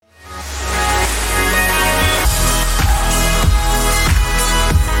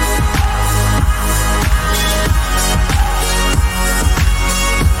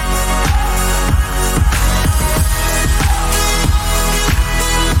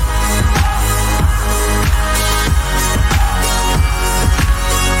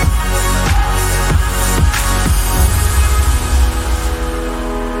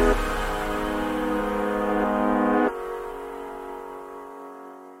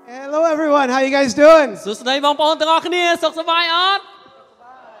Hello everyone, how you guys doing? សួស្តីបងប្អូនទាំងអស់គ្នាសុខសប្បាយអត់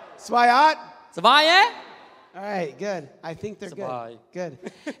Swayat? សប្បាយទេ All right, good. I think they're Swai. good.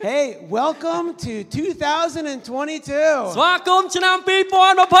 Hey, welcome to 2022. ស្វាគមន៍ឆ្នាំ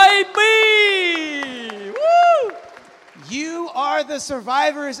2022 Woo! You are the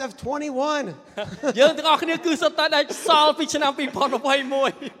survivors of 21. យើងទាំងអស់គ្នាគឺសុទ្ធតែដែលសល់ពីឆ្នាំ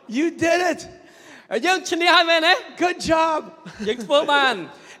2021 You did it. ហើយយើងឈ្នះហើយមែនទេ Good job. យើងធ្វើបាន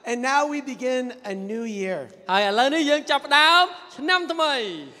And now we begin a new year. ហើយឥឡូវនេះយើងចាប់ផ្ដើមឆ្នាំថ្មី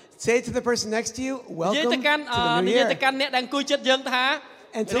Say to the person next to you, និយាយ welcome ទៅកាន់ to the new និយាយ year. ទៅកាន់អ្នកដែលអង្គុយជិតយើងថា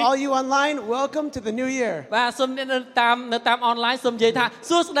And to all you online, welcome to the new year. បាទសូមអ្នកនៅតាមអនឡាញសូមនិយាយថា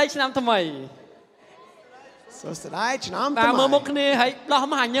សួស្តីឆ្នាំថ្មី So tonight, Chnam បាទមើលមុខ Tamai. គ្នាហើយដោះ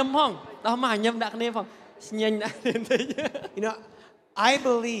មហាញឹមផងដោះមហាញឹមដាក់គ្នាផងស្ញែងដាក់គ្នាបន្តិច You know, I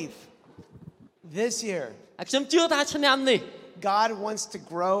believe this year ហើយខ្ញុំជឿថាឆ្នាំនេះ God wants to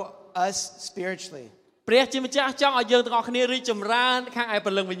grow us spiritually. ព្រះជាម្ចាស់ចង់ឲ្យយើងទាំងអស់គ្នារីកចម្រើនខាងឯព្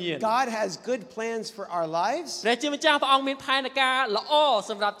រលឹងវិញ្ញាណ God has good plans for our lives, ព្រះជាម្ចាស់ព្រះអង្គមានផែនការល្អ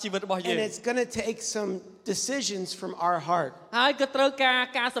សម្រាប់ជីវិតរបស់យើង and it's going to take some decisions from our heart. ហើយក៏ត្រូវ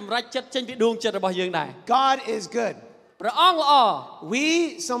ការសម្រេចចិត្តចេញពីដួងចិត្តរបស់យើងដែរ God is good. ព្រះអង្គល្អ We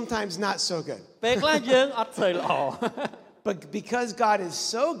sometimes not so good. ពេលខ្លះយើងអត់ស្រីល្អ But because God is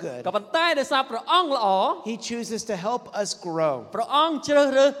so good, ក៏ប៉ុន្តែដោយសារព្រះអង្គល្អ He chooses to help us grow ព្រះអង្គជ្រើស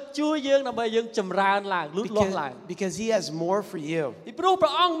រើសជួយយើងដើម្បីយើងចម្រើនឡើងលូតលាស់ឡើង because He has more for you. ពីព្រោះព្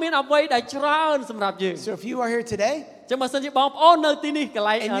រះអង្គមានអ្វីដែលច្រើនសម្រាប់យើង So if you are here today ចឹងបើសិនជាបងប្អូននៅទីនេះកន្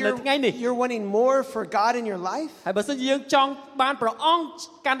លែង and នៅថ្ងៃនេះ you're wanting more for God in your life, ហើយបើសិនជាយើងចង់បានព្រះអង្គ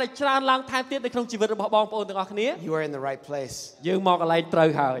កាន់តែច្រើនឡើងថែមទៀតនៅក្នុងជីវិតរបស់បងប្អូនទាំងអស់គ្នា you are in the right place. យើងមកកន្លែងត្រូវ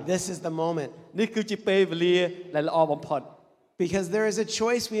ហើយ This is the moment. នេះគឺជាពេលវេលាដែលល្អបំផុត Because there is a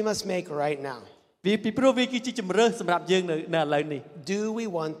choice we must make right now. ពីព្រោះវាគឺជាជំរើសសម្រាប់យើងនៅឥឡូវនេះ Do we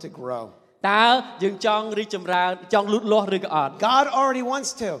want to grow? តើយើងចង់រីកចម្រើនចង់លូតលាស់ឬក៏អត់ God already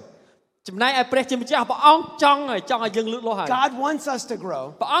wants to. ចំណែកឯព្រះជាម្ចាស់ព្រះអង្គចង់ឲ្យយើងលូតលាស់ហើយ God wants us to grow.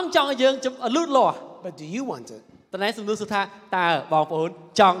 ព្រះអង្គចង់ឲ្យយើងលូតលាស់ But do you want it? តើណែសំណួរសួរថាតើបងប្អូន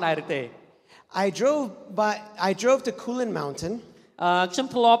ចង់ដែរឬទេ I drove to Kulin Mountain ខ្ញុំ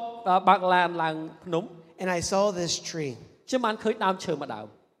ធ្លាប់បើកឡានឡើងភ្នំ and I saw this tree. ខ្ញុំបានឃើញដើមឈើមួយដើម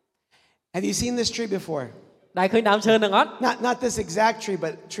Have you seen this tree before? ដែលឃើញដើមឈើហ្នឹងអត់ Not this exact tree,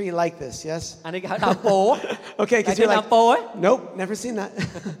 but tree like this, yes? អានេះគេហៅដើមពោ Okay, because you're ដើ like, មពោហ៎ nope, never seen that.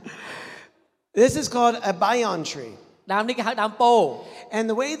 This is called a bayon tree. ដើមនេះគេហៅដើមពោ And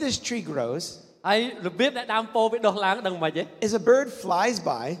the way this tree grows ហើយរបៀបដែលដើមពោវាដុះឡើងដឹងមិនហិចទេ is a bird flies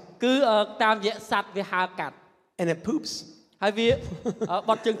by គឺតាមរយៈសត្វវាហើរកាត់ and it poops. ហើយវា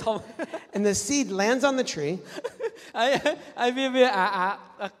បត់ជើងធំ And the seed lands on the tree. ហើយវា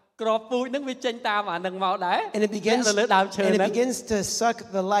ក្របពូជហ្នឹងវាចេញតាមអាហ្នឹងមកដែរ And it begins, ទៅលើដើមឈើ and it ហ្នឹង begins to suck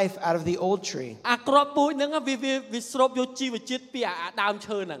the life out of the old tree. អាក្របពូជហ្នឹងវាស្រូបយកជីវជាតិពីអាដើម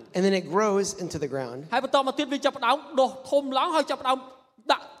ឈើហ្នឹង And then it grows into the ground. ហើយបន្តមកទៀតវាចាប់ផ្ដើមដុះធំឡើងហើយចាប់ផ្ដើម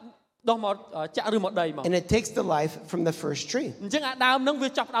ដាក់ដុះមកចាក់ឬមកដីមក And it takes the life from the first tree. អញ្ចឹងអាដើមហ្នឹងវា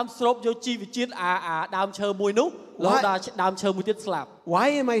ចាប់ផ្ដើមស្រូបយកជីវជាតិអាដើមឈើមួយនោះរហូតដល់ដើមឈើមួយទៀតស្លាប់ Why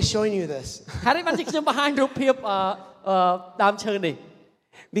am I showing you this? ហើយបានជាខ្ញុំបង្ហាញរូបភាពដើមឈើនេះ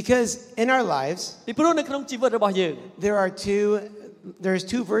Because in our lives, ពីព្រោះនៅក្នុងជីវិតរបស់យើង there's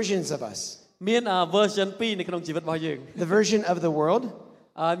two versions of us. មាន version 2នៅក្នុងជីវិតរបស់យើង The version of the world,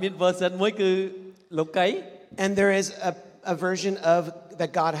 មាន version មួយគឺលោកី and there is a version of that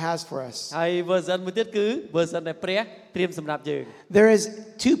God has for us. ហើយ version មួយទៀតគឺ version ដែលព្រះត្រៀមសម្រាប់យើង There is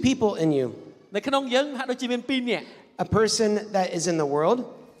two people in you. នៅក្នុងយើងហាក់ដូចជាមាន2នាក់ A person that is in the world,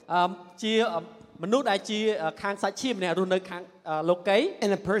 ជាមនុស្សដែលជាខាងសាច់ឈាមម្នាក់រស់នៅខាងលោកី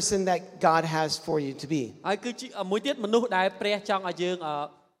and a person that God has for you to be. ហើយគឺជាមួយទៀតមនុស្សដែលព្រះចង់ឲ្យយើង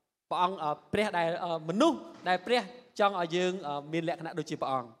ព្រះអង្គព្រះដែលមនុស្សដែលព្រះចង់ឲ្យយើងមានលក្ខណៈដូចជាព្រះ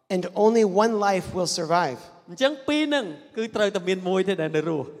អង្គ And only one life will survive. អញ្ចឹងពីរហ្នឹងគឺត្រូវតែមានមួយទេដែលនៅ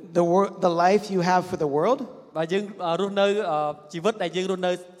រស់ The life you have for the world, បើយើងរស់នៅជីវិតដែលយើងរស់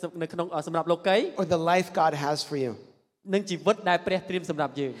នៅក្នុងសម្រាប់លោកី or the life God has for you. និងជីវិតដែលព្រះត្រៀមសម្រា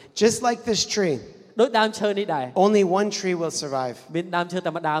ប់យើង Just like this tree, ដូចដើមឈើនេះដែរ only one tree will survive. មានដើមឈើតែ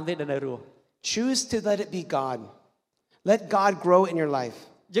មួយដើមទេដែលនៅរស់ Choose to let it be God. Let God grow in your life.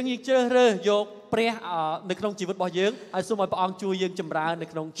 យើងជ្រើសរើសយកព្រះនៅក្នុងជីវិតរបស់យើងហើយសូមឲ្យព្រះអង្គជួយយើងចម្រើននៅ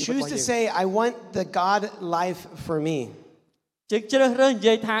ក្នុងជីវិតរបស់ Choose យើ to ង say, I want the God life for me. យើងជ្រើសរើសនិ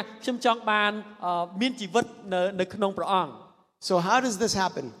យាយថាខ្ញុំចង់បានមានជីវិតនៅក្នុងព្រះអង្គ So how does this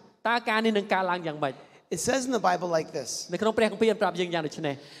happen? តើការនេះនឹងកើតឡើងយ៉ាងម៉េច It says in the Bible like this. នៅក្នុងព្រះគម្ពីរប្រាប់យើងយ៉ាងដូច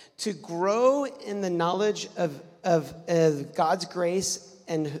នេះ To grow in the knowledge of God's grace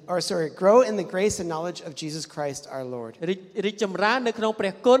grow in the grace and knowledge of Jesus Christ our Lord. រីកចម្រើននៅក្នុងព្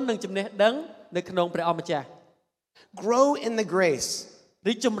រះគុណនិងចំណេះដឹងនៅក្នុងព្រះអម្ចាស់ Grow in the grace.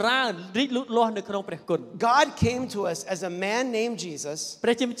 រីកចម្រើនរីកលូតលាស់នៅក្នុងព្រះគុណ God came to us as a man named Jesus. ព្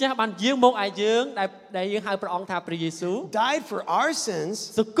រះជាម្ចាស់បានយាងមកឲ្យយើងដែលយើងហៅព្រះអង្គថាព្រះយេស៊ូវ Died for our sins.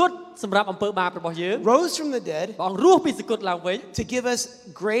 សគត់សម្រាប់អំពើបាបរបស់យើង Rose from the dead. ព្រះអង្គរស់ពីសគត់ឡើងវិញ To give us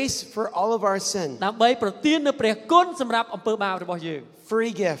grace for all of our sin. ដើម្បីប្រទាននូវព្រះគុណសម្រាប់អំពើបាបរបស់យើង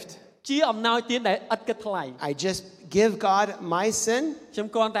Free gift. ជាអំណោយទានដែលឥតគិតថ្លៃ I just give God my sin. ខ្ញុំ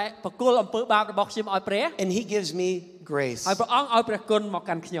គ្រាន់តែប្រគល់អំពើបាបរបស់ខ្ញុំឲ្យព្រះ And he gives me grace. ហើយព្រះអង្គឲ្យព្រះគុណមក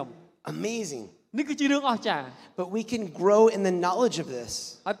កាន់ខ្ញុំ Amazing. នេះគឺជារឿងអស្ចារ្យ But we can grow in the knowledge of this.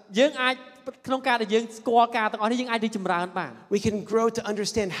 ហើយយើងអាចក្នុងការដែលយើងស្គាល់ការទាំងអស់នេះយើងអាចរីកចម្រើនបាន We can grow to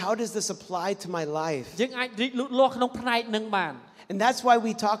understand how does this apply to my life. យើងអាចរីកលូតលាស់ក្នុងផ្នែកនឹងបាន And that's why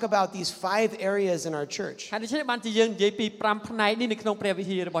we talk about these 5 areas in our church. ហើយដូច្នេះបានជាយើងនិយាយពី5ផ្នែកនេះនៅក្នុងព្រះវិ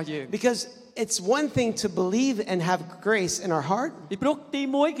ហាររបស់យើង Because it's one thing to believe and have grace in our heart. ពីព្រោះទី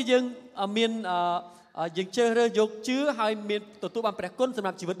1គឺយើងមានយើងជ្រើសរើសយកជឿហើយមានទទួលបានព្រះគុណសម្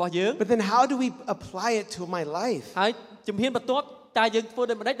រាប់ជីវិតរបស់យើង But then how do we apply it to my life? ហើយជំហានបន្ទាប់តើយើងធ្វើ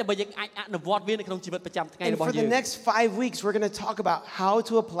ដូចម្តេចដើម្បីយើងអាចអនុវត្តវានៅក្នុងជីវិតប្រចាំថ្ងៃ And របស់ for យើ the ង next 5 weeks, we're going to talk about how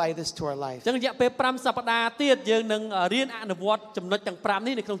to apply this to our life. ចឹងរយៈពេល5សប្តាហ៍ទៀតយើងនឹងរៀនអនុវត្តចំណុចទាំង5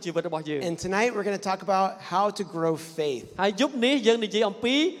នេះនៅក្នុងជីវិតរបស់យើង And tonight, we're going to talk about how to grow faith. ហើយយប់នេះយើងនិយាយអំ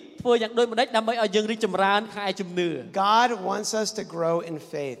ពីធ្វើយ៉ាងដូចម្តេចដើម្បីឲ្យយើងរីកចម្រើនខាងជំនឿ God wants us to grow in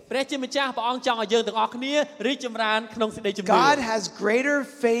faith. ព្រះជាម្ចាស់ព្រះអង្គចង់ឲ្យយើងទាំងអស់គ្នារីកចម្រើនក្នុងសេចក្តីជំនឿ God has greater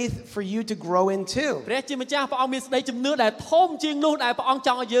faith for you to grow into. ព្រះជាម្ចាស់ព្រះអង្គមានសេចក្តីជំនឿដែលធំជាងនោះដែលព្រះអង្គច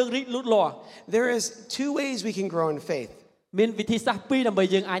ង់ឲ្យយើងរីកលូតលាស់ There is 2 ways we can grow in faith. មានវិធីសាស្ត្រពីរដើម្បី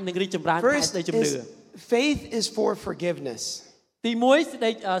យើងអាចនឹងរីកចម្រើនខាងសេចក្តីជំនឿ faith is for forgiveness. ទី1សេ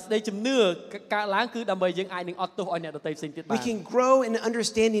ចក្តីជំនឿកើតឡើងគឺដើម្បីយើងអាចនឹងអត់ទោសឲ្យអ្នកដទៃផ្សេងទៀតបាន We can grow in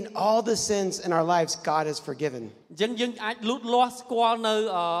understanding all the sins in our lives God has forgiven. អញ្ចឹងយើងអាចលូតលាស់ស្គាល់នៅ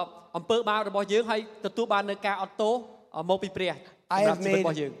អំពើបាបរបស់យើងហើយទទួលបាននៅការអត់ទោសមកពីព្រះ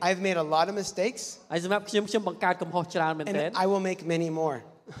I've made a lot of mistakes. ហើយសម្រាប់ខ្ញុំបង្កើតកំហុសច្រើនមែនទែន And I will make many more.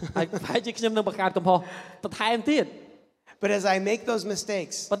 ហើយប្រហែលជាខ្ញុំនឹងបង្កើតកំហុសបន្ថែមទៀត But as I make those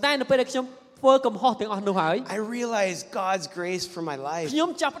mistakes, ប៉ុន្តែនៅពេលដែលខ្ញុំធ្វើកំហុសទាំងអស់នោះហើយ I realize God's grace for my life. ខ្ញុំ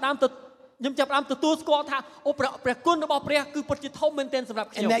ចាប់ផ្ដើមទទួលស្គាល់ថាអូព្រះគុណរបស់ព្រះគឺពិតជាធំមែនទែនសម្រាប់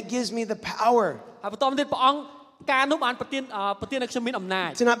ខ្ញុំ And that gives me the power ហើយបន្តមកទៀតព្រះអង្គការនោះបានប្រទានឲ្យខ្ញុំមានអំណាច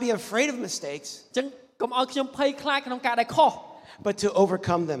to not be afraid of mistakes, អញ្ចឹងកុំឲ្យខ្ញុំភ័យខ្លាចក្នុងការដែលខុស but to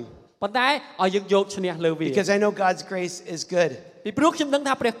overcome them. ប៉ុន្តែឲ្យយើងយកឈ្នះលើវា Because I know God's grace is good. ពីព្រោះខ្ញុំដឹង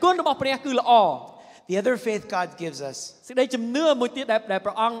ថាព្រះគុណរបស់ព្រះគឺល្អ The other faith God gives us សេចក្តីជំនឿមួយទៀតដែលព្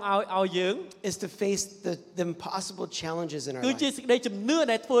រះអង្គឲ្យយើង is to face the impossible challenges in our គឺជា life. សេចក្តីជំនឿ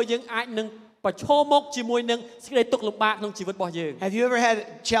ដែលធ្វើយើងអាចនឹងប្រឈមមុខជាមួយនឹងសេចក្តីទុក្ខលំបាកក្នុងជីវិតរបស់យើង Have you ever had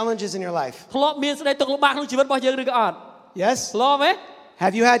challenges in your life? ធ្លាប់មានសេចក្តីទុក្ខលំបាកក្នុងជីវិតរបស់យើងឬក៏អត់ Yes? ធ្លាប់ទេ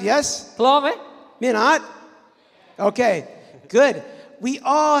Have you had yes? ធ្លាប់ទេ Me not? Okay, good. We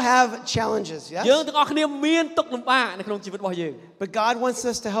all have challenges, យើង yes? ទាំងអស់គ្នាមានទុក្ខលំបាកនៅក្នុងជីវិតរបស់យើង But God wants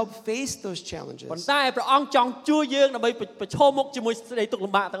us to help face those ប៉ុ challenges. ន្តែព្រះអង្គចង់ជួយយើងដើម្បីប្រឈមមុខជាមួយសេចក្តីទុក្ខ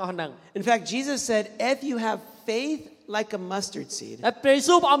លំបាកទាំងអស់ហ្នឹង In fact, Jesus said, if you have faith like a mustard seed, តែព្រះយេ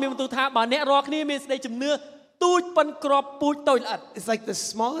ស៊ូវព្រះអង្គមានបន្ទូលថាបើអ្នករាល់គ្នាមានសេចក្តីជំនឿទូចប៉ុនក្របពូជតូចល្អិត it's like the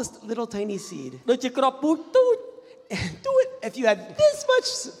smallest little tiny seed. ដូចជាក្របពូជទូច Do it. If you had this much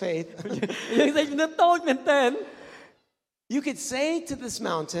faith, យើងសេចក្តីជំនឿតូចមែនទែន you could say to this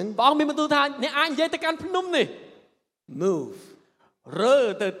mountain, ព្រះអង្គមានបន្ទូលថាអ្នកអាចនិយាយទៅកាន់ភ្នំនេះ move, រើ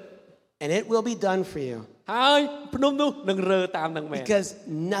ទៅ and it will be done for you. ហើយភ្នំនោះនឹងរើតាមនឹងមែន Because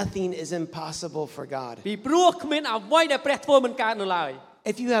nothing is impossible for God. ពីព្រោះគ្មានអ្វីដែលព្រះធ្វើមិនកើតនៅឡើយ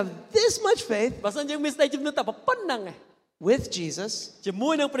If you have this much faith បើសិនយើងមានសេចក្តីជំនឿតែប៉ុណ្្នឹងឯង with Jesus, ជាមួ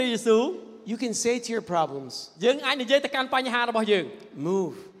យនឹងព្រះយេស៊ូវ you can say to your problems, យើងអាចនិយាយទៅកាន់បញ្ហារបស់យើង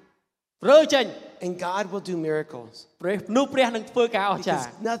move, រើចេញ and God will do miracles. ព្រះនឹងធ្វើការអស្ចារ្យ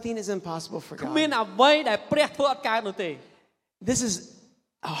Because nothing is impossible for គ្មាន God. អ្វីដែលព្រះធ្វើអត់កើតនោះទេ This is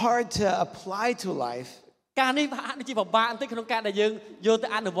hard to apply to life ការនេះហាក់ដូចជាពិបាកបន្តិចក្នុងការដែលយើងយកទៅ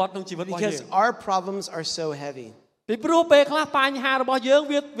អនុវត្តក្នុងជីវិតរបស់យើង because our problems are so heavy. ពីព្រោះពេលខ្លះបញ្ហារបស់យើង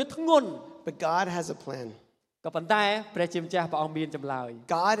វាធ្ងន់ But God has a plan. ក៏ប៉ុន្តែព្រះជាម្ចាស់ព្រះអង្គមានចម្លើយ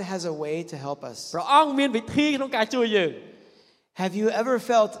God has a way to help us. ព្រះអង្គមានវិធីក្នុងការជួយយើង Have you ever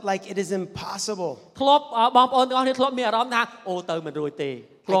felt like it is impossible? ធ្លាប់បងប្អូនទាំងអស់គ្នាធ្លាប់មានអារម្មណ៍ថាអូទៅមិនរួចទេ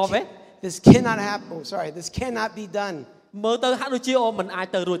ធ្លាប់ទេ This cannot happen. Oh, sorry. This cannot be done. មើលទៅហាក់ដូចជាអូមិនអាច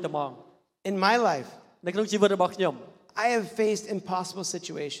ទៅរួចតែហ្មង In my life, នៅក្នុងជីវិតរបស់ខ្ញុំ I have faced impossible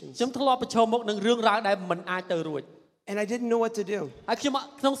situations. ខ្ញុំធ្លាប់ប្រឈមមុខនឹងរឿងរ៉ាវដែលមិនអាចទៅរួច And I didn't know what to do. ហើយខ្ញុំ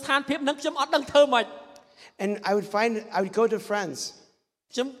ក្នុងស្ថានភាពហ្នឹងខ្ញុំអត់ដឹងធ្វើម៉េច And I would go to friends.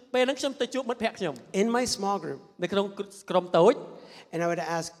 ខ្ញុំពេលហ្នឹងខ្ញុំទៅជួបមិត្តភក្តិខ្ញុំ in my small group, នៅក្នុងក្រុមតូច and I would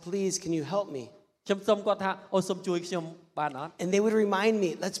ask, please, can you help me? ខ្ញុំសុំគាត់ថាអូសូមជួយខ្ញុំបានអត់ And they would remind me,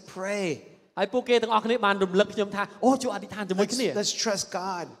 let's pray. ហើយពួកគេទាំងអស់គ្នាបានរំលឹកខ្ញុំថាអូជួយអធិដ្ឋានជាមួយគ្នា Let's trust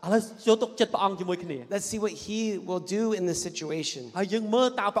God. ឥឡូវចូលទុកចិត្តព្រះអង្គជាមួយគ្នា Let's see what He will do in this situation. ហើយយើងមើល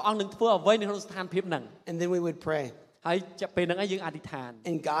តើព្រះអង្គនឹងធ្វើអ្វីនៅក្នុងស្ថានភាពហ្នឹង And then we would pray, ហើយចាប់ពេលហ្នឹងហើយយើងអធិដ្ឋាន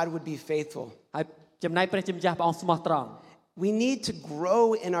and God would be faithful. ហើយចំណែកព្រះជាម្ចាស់ព្រះអង្គស្មោះត្រង់ We need to grow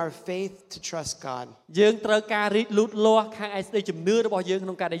in our faith to trust God. យើងត្រូវការរីកលូតលាស់ខាងឯសេចក្តីជំនឿរបស់យើងក្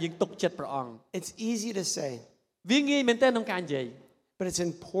នុងការដែលយើងទុកចិត្តព្រះអង្គ It's easy to say, វាងាយមែនទែនក្នុងការនិយាយ but it's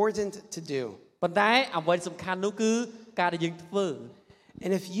important to do. ប៉ុន្តែអ្វីសំខាន់នោះគឺការដែលយើងធ្វើ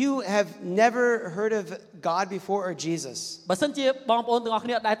And if you have never heard of God before or Jesus, បើសិនជាបងប្អូនទាំងអស់គ្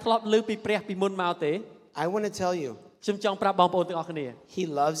នាដែលធ្លាប់ឮពីព្រះពីមុនមកទេ I want to tell you, ខ្ញុំចង់ប្រាប់បងប្អូនទាំងអស់គ្នា He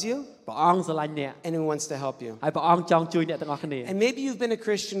loves you ព្រះអង្គស្រឡាញ់អ្នក and He wants to help you. ហើយព្រះអង្គចង់ជួយអ្នកទាំងអស់គ្នា And maybe you've been a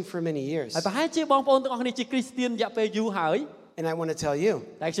Christian for many years. ហើយប្រហែលជាបងប្អូនទាំងអស់គ្នាជាគ្រីស្ទានរយៈពេលយូរហើយ And I want to tell you,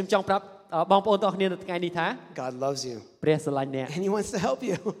 តែខ្ញុំចង់ប្រាប់បងប្អូនទាំងអស់គ្នានៅថ្ងៃនេះថា God loves you ព្រះស្រឡាញ់អ្នក and He wants to help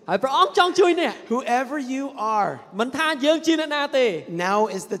you. ហើយព្រះអង្គចង់ជួយអ្នក Whoever you are, មិនថាយើងជាអ្នកណាទេ now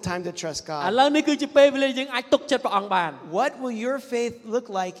is the time to trust ឥ God. ឡូវនេះគឺជាពេលវេលាយើងអាចទុកចិត្តព្រះអង្គបាន What will your faith look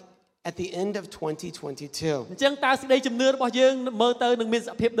like at the end of 2022? អញ្ចឹងតើសេចក្តីជំនឿរបស់យើងមើលទៅនឹងមានស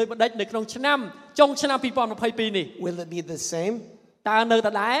ភាពដូចម្ដេចនៅក្នុងឆ្នាំចុងឆ្នាំ2022នេះ Will it be the same តើនៅដ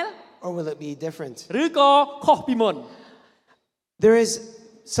ដែល or will it be different? ឬក៏ខុសពីមុន There is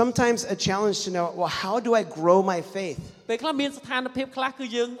sometimes a challenge to know, well, how do I grow my faith? ពេលខ្លះមានស្ថានភាពខ្លះគឺ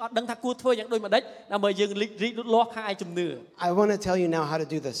យើងអត់ដឹងថាគួរធ្វើយ៉ាងដូចម្ដេចដើម្បីយើងរីកលូតលាស់ខាងឯជំនឿ I want to tell you now how to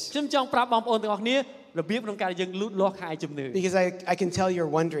do this. ខ្ញុំចង់ប្រាប់បងប្អូនទាំងអស់គ្នារបៀបក្នុងការយើងលូតលាស់ខាងឯជំនឿ Because I can tell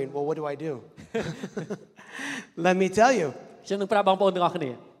you're wondering, well, what do I do? Let me tell you. ខ្ញុំនឹងប្រាប់បងប្អូនទាំងអស់គ្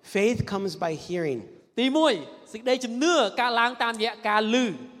នា Faith comes by hearing. ទី1សេចក្តីជំនឿកើតឡើងតាមរយៈការឮ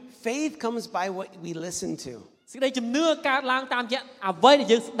Faith comes by what we listen to. សេចក្តីជំនឿកើតឡើងតាមរយៈអ្វីដែល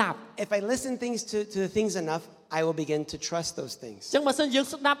យើងស្ដាប់ If I listen to the things enough, I will begin to trust those things. អញ្ចឹងបើសិនយើង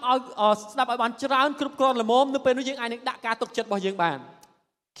ស្ដាប់ឲ្យបានច្រើនគ្រប់គ្រាន់ល្មមនៅពេលនោះយើងអាចនឹងដាក់ការទុកចិត្តរបស់យើងបាន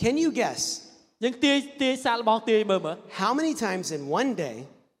Can you guess យើងទាយសាកល្បងទាយមើល how many times in one day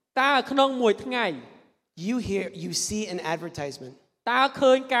តើក្នុងមួយថ្ងៃ you see an advertisement? តើ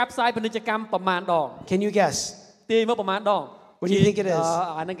ឃើញការផ្សាយពាណិជ្ជកម្មប្រមាណដង Can you guess? ទាយមើលប្រមាណដង What do you think it is?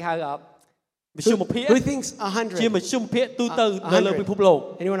 អាហ្នឹងគេហៅមជ្ឈមភាគ Who thinks ជា 100? មជ្ឈមភាគទូទៅនៅលើពិភពលោក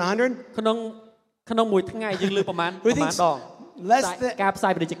Anyone 100? ក្នុងមួយថ្ងៃយើងលើប្រមាណ Who ដ thinks ង less than ការផ្សា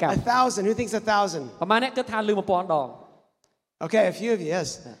យពាណិជ្ជកម្ម 1,000? Who thinks 1,000? ប្រមាណអ្នកគិតថាលើ1000ដង Okay, a few of you, yes.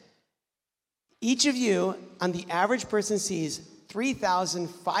 Each of you, on the average person, sees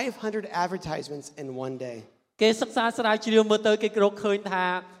 3,500 advertisements in one day. គេសិក្សាស្រាវជ្រាវមើលទៅគេរកឃើញថា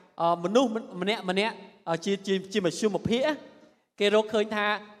មនុស្សម្នាក់ជាមជ្ឈមភាគគេរកឃើញថា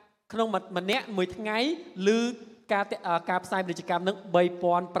ក្នុងម្នាក់មួយថ្ងៃឬការផ្សាយពាណិជ្ជកម្មនឹង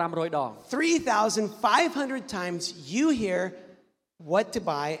3500ដង 3,500 times you hear what to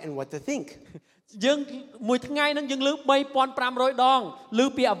buy and what to think. យើងមួយថ្ងៃហ្នឹងយើងលើ3500ដងឬ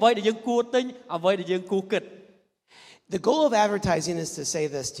ពីអ្វីដែលយើងគួរទិញអ្វីដែលយើងគួរគិត The goal of advertising is to say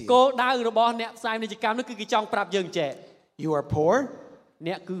this to គោ you. លដៅរបស់អ្នកផ្សាយពាណិជ្ជកម្មនោះគឺគេចង់ប្រាប់យើងចេះ You are poor.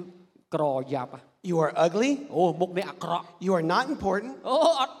 អ្នកគឺក្រយ៉ាប់ You are ugly. អូមុខអ្នកអាក្រក់ You are not important. អូ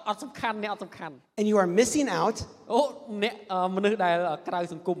អត់សំខាន់អ្នកអត់សំខាន់ And you are missing out អូអ្នកមនុស្សដែលក្រៅ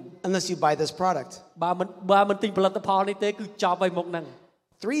សង្គម unless you buy this product. បើមិនទិញផលិតផលនេះទេគឺចប់ហើយមុខហ្នឹង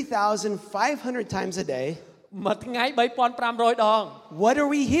 3,500 times a day. មួយថ្ងៃ3500ដង What are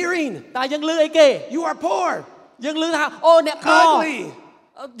we hearing? តើយើងឮអីគេ You are poor. យើងឮថាអូអ្នកក្រ Ugly.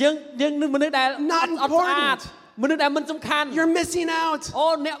 យើងនឹងមនុស្សដែល Not អត់ស្អាត important. មនុស្សដែលមិនសំខាន់ You're missing out. អូ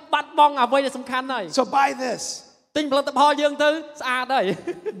អ្នកបាត់បង់អ្វីដែលសំខាន់ហើយ So buy this. ទិញផលិតផលយើងទៅស្អាតហើយ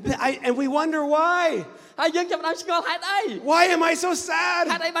And we wonder why. ហើយយើងចាប់ផ្ដើមឆ្ងល់ហេតុអី Why am I so ហេតុ sad?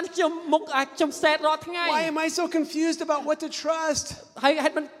 អីបានខ្ញុំសេតរាល់ថ្ងៃ Why am I so confused about what to trust? ហើយហេ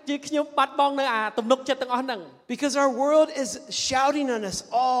តុបានជាខ្ញុំបាត់បង់នៅទំនុកចិត្តទាំងអស់ហ្នឹង Because our world is shouting on us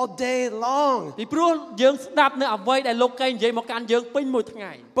all day long. ពីព្រោះយើងស្ដាប់នៅអ្វីដែលលោកកេនិយាយមកកាន់យើងពេញមួយថ្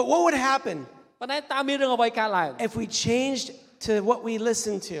ងៃ But what would happen ប៉ុន្តែតើមានរឿងអ្វីកើតឡើង if we changed to what we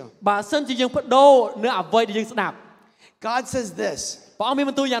listen to? បើសិនជាយើងបដូរនៅអ្វីដែលយើងស្ដាប់ God says this. ព្រះអង្គមាន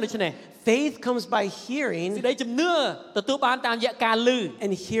បន្ទូលយ៉ាងដូចនេះ Faith comes by សេច hearing ក្តីជំនឿទទួលបានតាមរយៈការឮ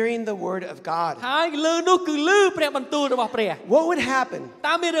and hearing the word of God. ហើយឮនោះគឺឮព្រះបន្ទូលរបស់ព្រះ What would happen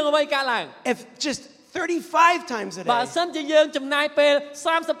តើមានរឿងអ្វីកើតឡើង if just 35 times a បើ day. សិនជាយើងចំណាយពេល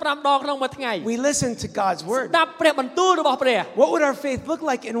35ដងក្នុងមួយថ្ងៃ We listen to God's word. ស្ដាប់ព្រះបន្ទូលរបស់ព្រះ What would our faith look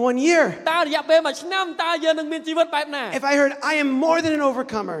like in 1 year? តើរយៈពេលមួយឆ្នាំតើយើងនឹងមានជីវិតបែបណា If I heard, I am more than an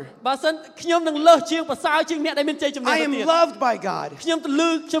overcomer. បើសិនខ្ញុំនឹងលើសជាងប្រសើរជាងអ្នកដែលមានជ័យជំនះ I ទៅ am ទៀត loved by God. ខ្ញុំ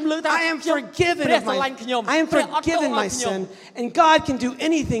ឮថា I am ខ្ញុំ forgiven ព្រះ of ស្រឡាញ់ my ខ្ញុំ I am ព្រះអត់ទោស forgiven ឲ្យ my ខ្ញុំ sin, and God can do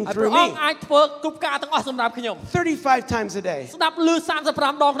anything ហើយ through ព្រះអង្គ me. អាចធ្វើគ្រប់ការទាំងអស់សម្រាប់ខ្ញុំ 35 times a day. ស្ដាប់ឮ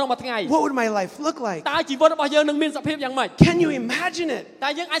35ដងក្នុងមួយថ្ងៃ What would my life look like? តើជីវិតរបស់យើងនឹងមានសភាពយ៉ាងម៉េច Can you imagine it? តើ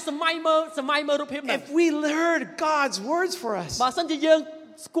យើងអាចសម័យមើលរូបភាពហ្នឹង If we heard God's words for us, បើសិនជាយើង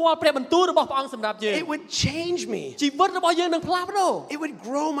ស្គាល់ព្រះបន្ទូលរបស់ព្រះអង្គសម្រាប់យើង it would change me. ជីវិតរបស់យើងនឹងផ្លាស់ប្ដូរ It would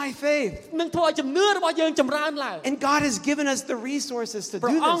grow my faith. នឹងធ្វើឲ្យជំនឿរបស់យើងចម្រើនឡើង And God has given us the resources to ព្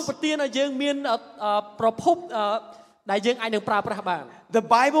រះ do អង្គ this. ប្រទានឲ្យយើងមានប្រភពដែលយើងអាចនឹងប្រើប្រាស់បាន The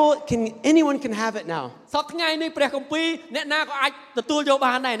Bible anyone can have it now. សពថ្ងៃនេះព្រះគម្ពីរអ្នកណាក៏អាចទទួលយក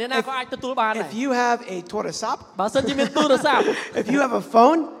បានដែរអ្នកណាក៏អាចទទួលបានដែរ If you have a torasap, បើសិនជាមានទូរស័ព្ទ if you have a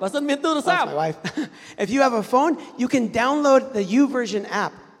phone, បើសិនមានទូរស័ព្ទ that's my wife. If you have a phone, you can download the YouVersion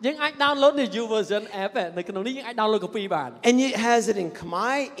app. យើងអាច download នៅ YouVersion app នៅក្នុងនេះយើងអាច download គម្ពីរបាន And it has it in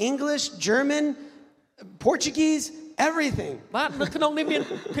Khmer, English, German, Portuguese, everything. បាទនៅក្នុងនេះមាន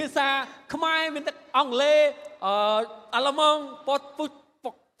ភាសាខ្មែរមានទាំងអង់គ្លេសអាល្លឺម៉ង់ប៉ូទុយ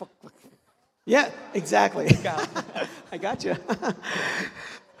Yeah, exactly. I got you.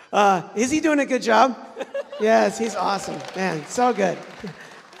 Is he doing a good job? Yes, he's awesome. Man, so good.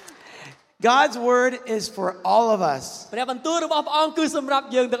 God's word is for all of us. ព្រះបន្ទូលរបស់ព្រះអង្គគឺសម្រាប់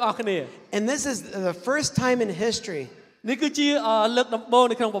យើងទាំងអស់គ្នា And this is the first time in history នេះគឺជាលើកដំបូង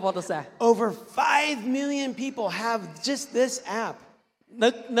នៅក្នុងប្រវត្តិសាស្ត្រ over 5 million people have just this app.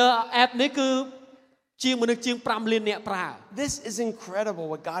 នៅ app នេះគឺជាងមនុស្សជាង5លានអ្នកប្រើ This is incredible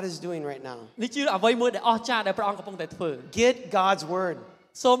what God is doing right now. នេះជាអ្វីមួយដែលអស្ចារ្យដែលព្រះអង្គកំពុងតែធ្វើ Get God's word.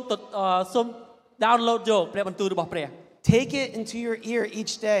 សូម download យកព្រះបន្ទូលរបស់ព្រះ Take it into your ear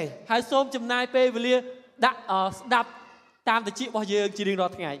each day. ហើយសូមចំណាយពេលវេលាដាក់ស្ដាប់តាមតិចរបស់យើងជារៀងរា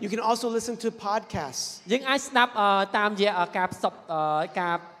ល់ថ្ងៃ You can also listen to podcasts. យើងអាចស្ដាប់តាមរយៈការផ្សព្វ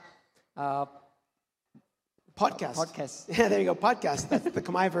ការ Podcast. podcast Yeah, there you go. Podcast. That's the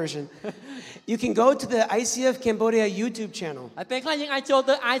Khmer version. You can go to the ICF Cambodia YouTube channel. ហើយពេលខ្លះយើងអាចចូល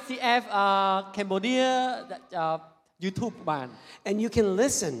ទៅ ICF Cambodia YouTube បាន And you can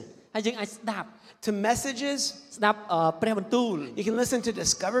listen ហើយយើងអាចស្ដាប់ to messages. ស្ដាប់ព្រះបន្ទូល You can listen to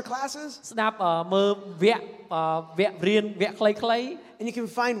Discover classes. ស្ដាប់មើលវគ្គរៀនវគ្គខ្លីៗ And you can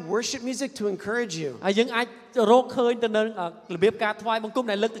find worship music to encourage you. ហើយយើងអាចរកឃើញទៅនឹងរបៀបការថ្វាយបង្គំ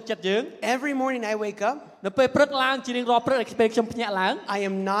ដែលលើកទឹកចិត្តយើង Every morning I wake up. នៅពេលព្រឹកឡើងជារៀងរាល់ព្រឹកពេលខ្ញុំភ្ញាក់ឡើង I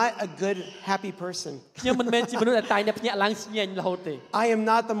am not a good, happy person. ខ្ញុំមិនមែនជាមនុស្សដែលតែងតែភ្ញាក់ឡើងស្ញែងរហូតទេ I am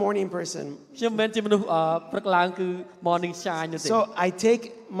not the morning person. ខ្ញុំមិនមែនជាមនុស្សព្រឹកឡើងគឺ morning shine នោះទេ So I take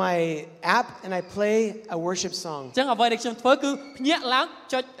my app and I play a worship song. អញ្ចឹងអ្វីដែលខ្ញុំធ្វើគឺភ្ញាក់ឡើង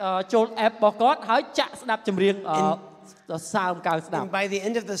ចុចចូល app របស់គាត់ហើយចាក់ស្ដាប់ចម្រៀងសើមកៅស្ដាប់ And by the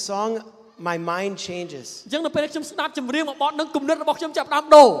end of the song, my mind changes. អញ្ចឹងនៅពេលខ្ញុំស្ដាប់ចម្រៀងមួយបទនឹងគំនិតរបស់ខ្ញុំចាប់ផ្ដើម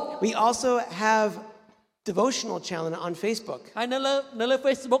ដូរ We also have devotional channel on Facebook. ហើយនៅលើ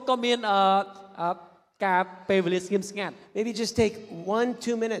Facebook ក៏មានការពេលវេលាស្ងៀមស្ងាត់ Maybe just take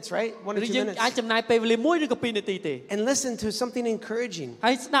 1-2 minutes, right? 1 or 2 យើង minutes. អាចចំណាយពេលវេលា1ឬក៏2នាទីទេ And listen to something encouraging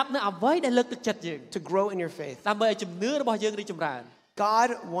ហើយស្ដាប់នៅអ្វីដែលលើកទឹកចិត្តយើង to grow in your faith. ដើម្បីឲ្យជំនឿរបស់យើងរីកចម្រើន God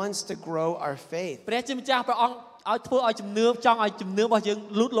wants to grow our faith. ព្រះជាម្ចាស់ព្រះអង្គឲ្យធ្វើឲ្យជំនឿចង់ឲ្យជំនឿរបស់យើង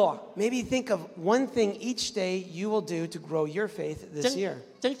លូតលាស់ Maybe think of one thing each day you will do to grow your faith this year.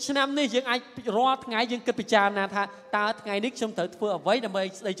 អញ្ចឹងឆ្នាំនេះយើងអាចរាល់ថ្ងៃយើងគិតពិចារណាថាតើថ្ងៃនេះខ្ញុំត្រូវធ្វើអ្វីដើម្បី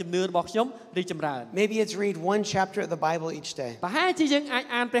ស្ដីជំនឿរបស់ខ្ញុំរីកចម្រើន Maybe it's read one chapter of the Bible each day. ប្រហែលជាយើងអាច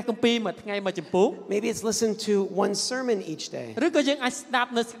អានព្រះគម្ពីរមួយថ្ងៃមួយចម្ពោះ Maybe it's listen to one sermon each day. ឬក៏យើងអាចស្ដាប់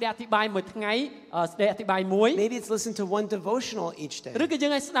នៅសេចក្តីអធិប្បាយមួយថ្ងៃសេចក្តីអធិប្បាយមួយ Maybe it's listen to one devotional each day. ឬក៏យើ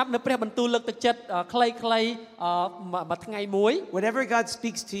ងអាចស្ដាប់នៅព្រះបន្ទូលលើកទឹកចិត្តខ្លីៗមួយថ្ងៃមួយ Whatever God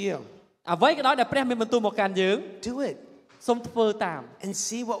speaks to you, អ្វីក៏ដោយដែលព្រះមានបន្ទូលមកកាន់យើង do it សូមធ្វើតាម and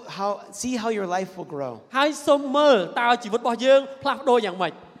see how your life will grow. ហើយសូមមើលតើជីវិតរបស់យើងផ្លាស់ប្ដូរយ៉ាងម៉េ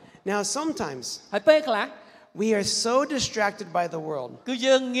ច Now sometimes ហើយពេលខ្លះ we are so distracted by the world. គឺ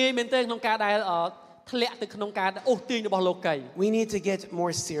យើងងាយមែនទែនក្នុងការដែលធ្លាក់ទៅក្នុងការអូសទាញរបស់លោកី We need to get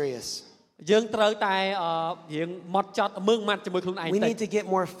more serious. យើងត្រូវតែរៀងម៉ត់ចត់មើងម៉ាត់ជាមួយខ្លួនឯង We តិច need to get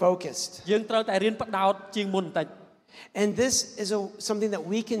more focused. យើងត្រូវតែរៀនផ្ដោតជាងមុនបន្តិច And this is something that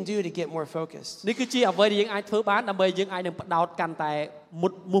we can do to get more focused. នេះគឺជាអ្វីដែលយើងអាចធ្វើបានដើម្បីយើងអាចនឹងផ្ដោតកាន់តែ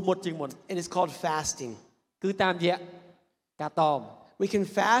មុតជាងមុន It is called fasting. គឺតាមរយៈការតម We can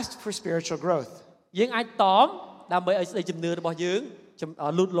fast for spiritual growth. យើងអាចតមដើម្បីឲ្យស្ដីជំនឿរបស់យើង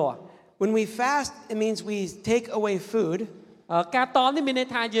លូតលាស់ When we fast, it means we take away food ការតមនេះមានន័យ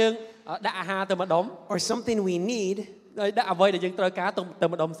ថាយើង ដាក់អាហារទៅម្ដុំ or something we need ហើយដាក់អ្វីដែលយើងត្រូវការទៅ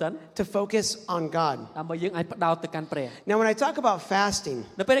ម្ដុំសិន to focus on God. ដើម្បីយើងអាចផ្ដោតទៅកាន់ព្រះ Now, when I talk about fasting,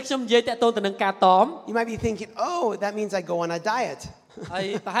 នៅពេលដែលខ្ញុំនិយាយតាក់ទងទៅនឹងការតម you might be thinking, oh, that means I go on a diet. ហើយ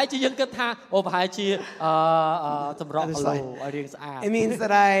ប្រហែលជាយើងគិតថាអូប្រហែលជាសម្រក់គីឡូឲ្យរាងស្អាត It means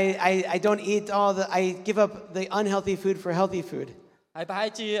that I don't eat I give up the unhealthy food for healthy food. ហើយប្រហែល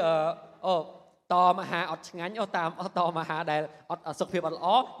ជាតមអាហារអត់ឆ្ងាញ់តមអាហារដែលអត់សុខភាពអត់ល្អ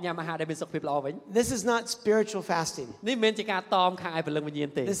ញ៉ាំអាហារដែលមានសុខភាពល្អវិញ This is not spiritual fasting. នេះមិនមែនជាការតមខាងឯព្រលឹងវិញ្ញាណ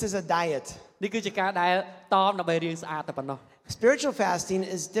ទេ This is a diet. នេះគឺជាការដែលតមដើម្បីរាងស្អាតតែប៉ុណ្ណោះ Spiritual fasting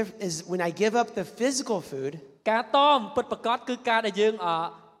is when I give up the physical food ការតមពិតប្រាកដគឺការដែលយើង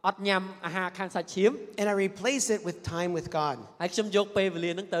អត់ញ៉ាំអាហារខាងសាច់ឈាម and I replace it with time with God ហើយខ្ញុំយកពេលវេ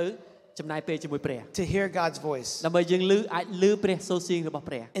លាហ្នឹងទៅចំណាយពេលជាមួយព្រះ to hear God's voice ដើម្បីយើងអាចឮព្រះសូរសៀងរបស់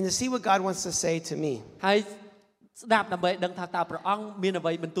ព្រះ and to see what God wants to say to me. ហើយស្ដាប់ដើម្បីដឹងថាតើព្រះអង្គមានអ្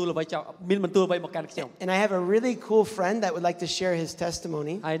វីបន្ទូលអ្វីមានបន្ទូលអ្វីមកកាន់ខ្ញុំ And I have a really cool friend that would like to share his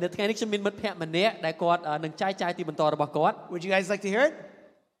testimony. ហើយនៅថ្ងៃនេះខ្ញុំមានមិត្តភក្តិម្នាក់ដែលគាត់នឹងចែកចាយទីបន្តរបស់គាត់ Would you guys like to hear it?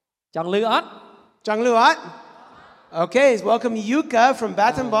 ចង់ឮអត់ Jang Luat? Okay, welcome Yuka from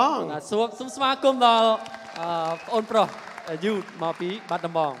Battambang. សូមស្វាគមន៍ដល់បងអូនប្រុសយូមកពីបាត់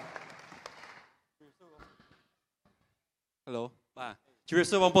ដំបង Hello បាទជម្រាប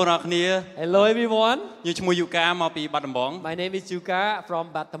សួរបងប្អូនអរគ្នា Hello everyone ខ្ញុំឈ្មោះយូកាមកពីបាត់ដំបង My name is Yuka from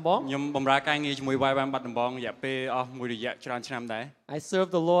Battambang ខ្ញុំបម្រើការងារជាមួយ YWAM បាត់ដំបងរយៈពេលអស់មួយរយៈច្រើនឆ្នាំដែរ I serve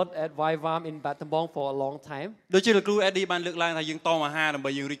the Lord at YWAM in Battambang for a long time ដូចជាលោកគ្រូ Eddie បានលើកឡើងថាយើងតមអាហារដើម្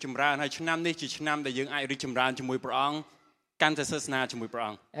បីយើងរីកចម្រើនហើយឆ្នាំនេះជាឆ្នាំដែលយើងអាចរីកចម្រើនជាមួយព្រះអង្គកាន់តែសាសនាជាមួយព្រះអ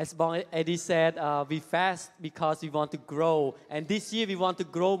ង្គ As Bong Eddie said we fast because we want to grow and this year we want to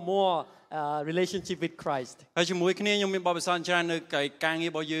grow more relationship with Christ ហើយជាមួយគ្នាខ្ញុំមានបទពិសោធន៍ច្រើននៅការងា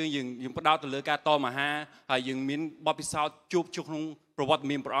ររបស់យើងផ្ដោតទៅលើការតមអាហារហើយយើងមានបទពិសោធន៍ជួបក្នុងប្រវត្តិ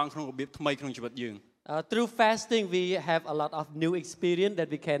មានព្រះអង្គក្នុងរបៀបថ្មីក្នុងជីវិតយើង Through fasting we have a lot of new experience that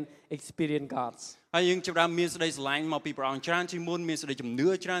we can experience God's ហើយយើងចាប់ផ្ដើមមានសេចក្តីស្រឡាញ់មកពីព្រះអង្គច្រើនជាងមុនមានសេចក្តីជំនឿ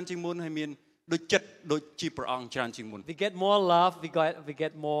ច្រើនជាងមុនហើយមានដូចចិត្តដូចជាព្រះអង្គច្រើនជាងមុន We get more love we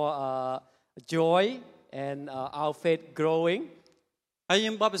get more joy and our faith growing ហើយ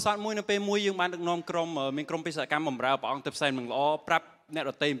យើងបបិសោតមួយនៅពេលមួយយើងបានដឹកនាំក្រុមមានក្រុមបេសកកម្មបម្រើព្រះអង្គទៅផ្សេងនឹងល្អប្រាប់អ្នក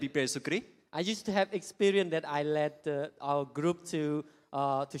ដទៃអំពីព្រះយេស៊ូវគ្រីស្ទ I used to have experience that I led our group to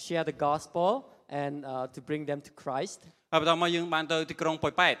share the gospel and to bring them to Christ ហើយបន្តមកយើងបានទៅទីក្រុងប៉ោ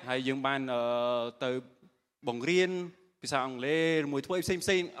យប៉ែតហើយយើងបានទៅបង្រៀនភាសាអង់គ្លេសមួយធ្វើផ្សេង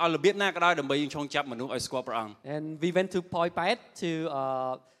ឲ្យរបៀបណាក៏ដោយដើម្បីយើងឆោងចាប់មនុស្សឲ្យស្គាល់ព្រះអង្គ And we went to Poi Pat to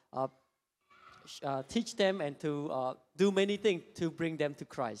teach them and to do many things to bring them to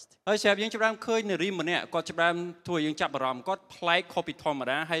Christ ហើយស្រាប់យើងចាប់បានឃើញនារីម្នាក់គាត់ចាប់បានធ្វើយើងចាប់អារម្មណ៍គាត់ប្លែកខុសពីធម្ម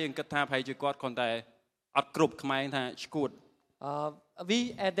តាហើយយើងគិតថាប្រហែលជាគាត់គ្រាន់តែអត់គ្រប់ខ្មែរថាឈួត we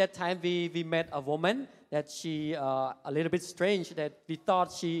at that time we met a woman that she a little bit strange that we thought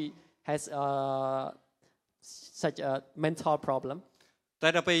she has such a mental problem តែ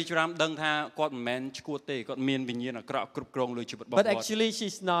ដល់ពេលច្រាមដឹងថាគាត់មិនមែនឈួតទេគាត់មានវិញ្ញាណអាក្រក់គ្រប់គ្រងលើជីវិតរបស់គាត់ But actually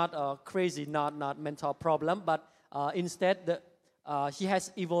she's not crazy not mental problem but instead she has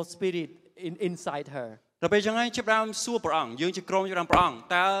evil spirit inside her ដល់ពេលចឹងហើយច្រាមសួរព្រះអង្គយើងជាក្រុមច្រាមព្រះអង្គ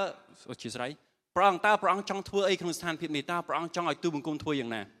តើអធិស្ឋានព្រះអង្គតើព្រះអង្គចង់ធ្វើអីក្នុងស្ថានភាពនេះតើព្រះអង្គចង់ឲ្យទូបង្គំធ្វើយ៉ា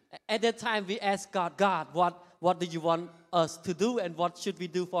ងណា At that time we asked God what do you want us to do and what should we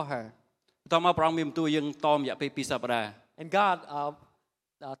do for her តោះមកព្រះអង្គមានបន្ទូលយើងតរយៈពេល2សប្តាហ៍ And God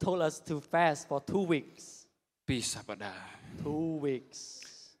told us to fast for 2 weeks 2សប្តាហ៍ 2 weeks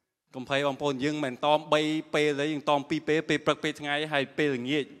កុំភ័យបងប្អូនយើងមិនតម3ពេលទេយើងតម2ពេលពេលព្រឹកពេលថ្ងៃហើយពេលល្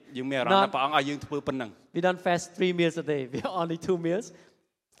ងាចយើងមានអារម្មណ៍ថាព្រះអង្គឲ្យយើងធ្វើប៉ុណ្ណឹង We don't fast 3 meals a day we only 2 meals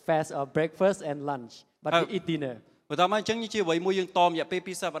fast breakfast and lunch but we eat dinner បន្តមកអញ្ចឹងជាអ្វីមួយយើងតមរយៈពេល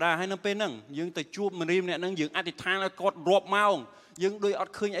2សប្តាហ៍ហើយនៅពេលហ្នឹងយើងទៅជួបមរីម្នាក់ហ្នឹងយើងអធិដ្ឋានឲ្យគាត់រាប់ម៉ោងយើងដូចអ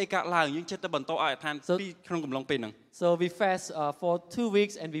ត់ឃើញអីកើតឡើងយើងចិត្តតែបន្តអធិដ្ឋានពីក្នុងកំឡុងពេលហ្នឹង So we fast for 2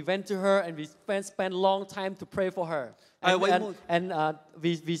 weeks and we went to her and we spent long time to pray for her and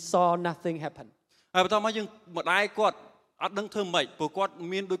we saw nothing happen ហើយបន្តមកយើងម្ដាយគាត់អត់ដឹងធ្វើម៉េចព្រោះគាត់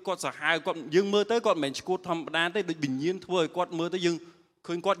មានដូចគាត់សាហាវគាត់យើងមើលទៅគាត់មិនមែនឈួតធម្មតាទេដូចវិញ្ញាណធ្វើឲ្យគាត់មើលទៅយើង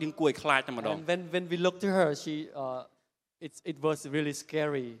ឃើញគាត់យើងគួរឲ្យខ្លាចតែម្ដង And when we looked to her she it was really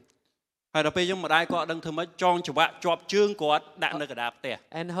scary ហើយដល់ពេលយើងម្ដាយគាត់អត់ដឹងធ្វើម៉េចចងច្រវាក់ជាប់ជើងគាត់ដាក់នៅកណ្ដាលផ្ទះ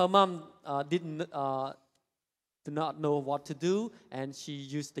And her mom did not know what to do and she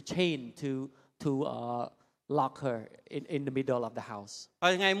used the chain to lock her in the middle of the house ហើ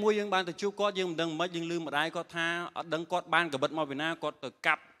យថ្ងៃមួយយើងបានទៅជួបគាត់យើងមិនដឹងមិនយើងឮម្ដាយគាត់ថាអត់ដឹងគាត់បានកបិតមកពីណាគាត់ទៅ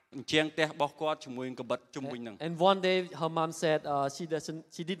កាប់អញ្ចឹងផ្ទះរបស់គាត់ជាមួយកបិតជុំវិញហ្នឹង And one day her mom said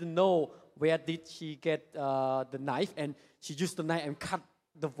she didn't know where did she get the knife and she used the knife and cut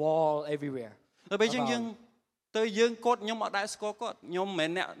the wall everywhere. ដល់ពេលយើងទៅយើងគាត់ខ្ញុំអត់ដែរស្គាល់គាត់ខ្ញុំមិនមែន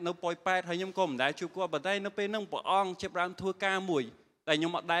អ្នកនៅប៉ោយប៉ែតហើយខ្ញុំក៏មិនដែរជួបគាត់ប៉ុន្តែនៅពេលហ្នឹងព្រះអង្គចាប់ផ្ដើមធ្វើការមួយតែខ្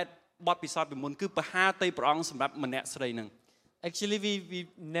ញុំអត់ដែរបទពិសោធន៍ពីមុនគឺបហាតីព្រះអង្គសម្រាប់ម្នាក់ស្រីហ្នឹង Actually, we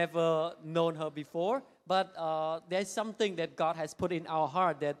never known her before, but there's something that God has put in our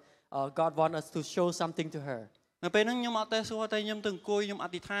heart that God wants us to show something to her. នៅពេលហ្នឹងខ្ញុំអត់តែស្គាល់តែខ្ញុំទៅអង្គុយខ្ញុំអ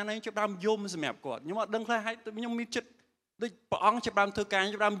ធិដ្ឋានហើយចាប់ផ្ដើមយំសម្រាប់គាត់ខ្ញុំអត់ដឹងខ្លះហើយខ្ញុំមានចិត្តដូចព្រះអង្គចាប់ផ្ដើមធ្វើការ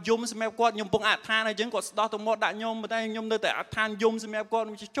ចាប់ផ្ដើមយំសម្រាប់គាត់ខ្ញុំពងអធិដ្ឋានហើយអញ្ចឹងគាត់ស្ដោះទៅមកដាក់ខ្ញុំតែខ្ញុំនៅតែអធិដ្ឋានយំសម្រាប់គាត់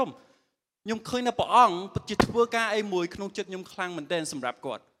ខ្ញុំជិះជុំខ្ញុំឃើញថាព្រះអង្គពិតជាធ្វើការអីមួយក្នុងចិត្តខ្ញុំខ្លាំងមែនទែនសម្រាប់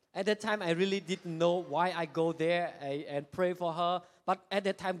គាត់ At that time, I really didn't know why I go there and pray for her. But at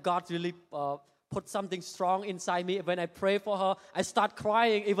that time, God really put something strong inside me. When I pray for her, I start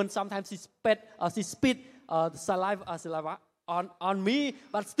crying. Even sometimes she spit saliva on me.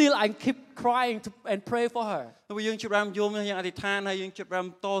 But still, I keep crying and pray for her. ហើយយើងចាប់ផ្ដើមយំយើងអធិដ្ឋានហើយយើងចាប់ផ្ដើម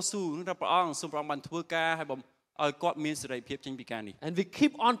តស៊ូនឹងព្រះអង្គសូមព្រះអង្គបានធ្វើការឲ្យឲ្យគាត់មានសេរីភាពចេញពីការនេះ And we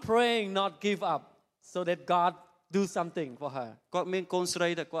keep on praying, not give up, so that God do something for her. គាត់មានកូនស្រី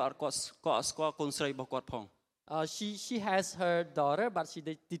តែគាត់អត់ស្គាល់កូនស្រីរបស់គាត់ផង She has her daughter, but she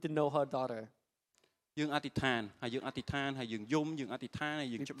didn't know her daughter. យើងអធិដ្ឋានហើយយើងអធិដ្ឋានហើយយើងយំយើងអធិដ្ឋានហើយ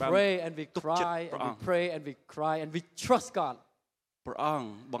យើងចាប់ផ្ដើម Pray and we cry and we pray and we cry and we trust God. ព្រះអង្គ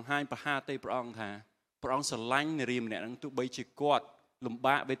បង្ហាញបហាតីព្រះអង្គថាព្រះអង្គស្រឡាញ់នារីម្នាក់ហ្នឹងទោះបីជាគាត់លំ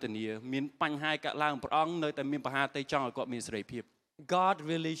បាកវេទនាមានបញ្ហាកើតឡើងព្រះអង្គនៅតែមានបហាតីចង់ឲ្យគាត់មានសេរីភាព God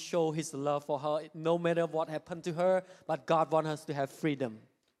really show His love for her no matter what happened to her, but God wants us to have freedom.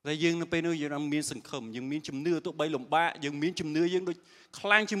 តែយើងនៅពេលនោះយើងមានសង្ឃឹមយើងមានជំនឿទោះបីលំបាកយើងមានជំនឿយើងដូចខ្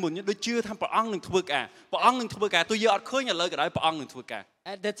លាំងជាងមុនដូចជឿថាព្រះអង្គនឹងធ្វើការព្រះអង្គនឹងធ្វើការទោះយើងអត់ឃើញឥឡូវក៏ដោយព្រះអង្គនឹងធ្វើការ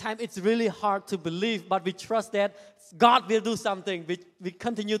At that time it's really hard to believe, but we trust that God will do something. We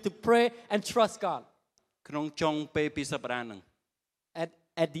continue to pray and trust God. ក្នុងចុងពេលពីសប្តាហ៍ហ្នឹង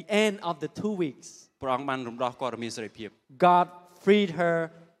At the end of the 2 weeks, ព្រះអង្គបានរំដោះគាត់ឲ្យមានសេរីភាព God freed her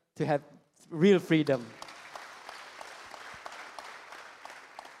to have real freedom.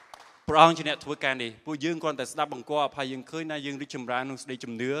 ព្រះអង្គជាអ្នកធ្វើការនេះពួកយើងគ្រាន់តែស្ដាប់បង្គាប់ហើយយើងឃើញថាយើងរីកចម្រើនក្នុងសេចក្តី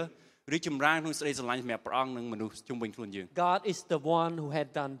ជំនឿរីកចម្រើនក្នុងសេចក្តីស្រឡាញ់សម្រាប់ព្រះអង្គនិងមនុស្សជុំវិញខ្លួនយើង God is the one who had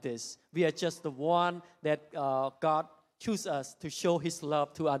done this. We are just the one that God choose us to show His love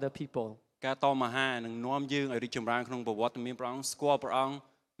to other people. ការតមហានឹងនាំយើងឲ្យរីកចម្រើនក្នុងប្រវត្តិមានព្រះអង្គស្គាល់ព្រះអង្គ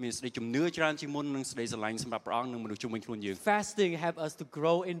មានសេចក្តីជំនឿច្រើនជាងមុននិងសេចក្តីស្រឡាញ់សម្រាប់ព្រះអង្គនិងមនុស្សជុំវិញខ្លួនយើង Fasting help us to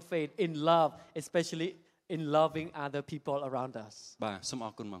grow in faith, in love, especially in loving other people around us. បាទសូមអ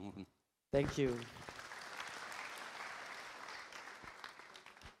រគុណបងប្អូន Thank you.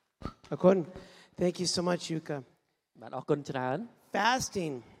 Thank you so much, Yuka. បាទអរគុណច្រើន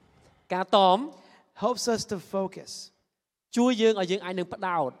Fasting ការតម helps us to focus ជួយយើងឲ្យយើងអាចនឹងផ្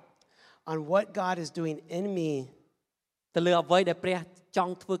ដោត on what God is doing in me ទៅលើអ្វីដែលព្រះច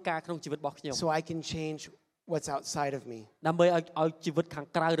ង់ធ្វើការក្នុងជីវិតរបស់ខ្ញុំ so I can change what's outside of me. ដើម្បីឲ្យជីវិតខាង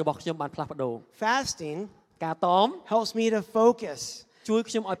ក្រៅរបស់ខ្ញុំបានផ្លាស់ប្ដូរ Fasting ការតម helps me to focus ជួយ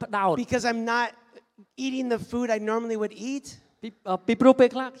ខ្ញុំឲ្យផ្ដោត because I'm not eating the food I normally would eat. ពីព្រោះពេល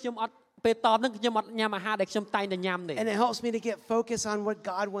ខ្លះខ្ញុំអត់ពេលតមហ្នឹងខ្ញុំអត់ញ៉ាំអាហារដែលខ្ញុំតែងតែញ៉ាំទេ And it helps me to get focused on what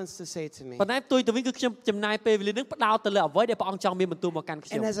God wants to say to me. ប៉ុន្តែផ្ទុយទៅវិញគឺខ្ញុំចំណាយពេលវេលាហ្នឹងផ្ដោតទៅលើអ្វីដែលព្រះអង្គចង់មានបន្ទូលមកកាន់ខ្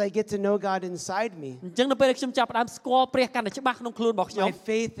ញុំ And as I get to know God inside me, អញ្ចឹងនៅពេលដែលខ្ញុំចាប់ផ្ដើមស្គាល់ព្រះកាន់តែច្បាស់ក្នុងខ្លួនរបស់ខ្ញុំ my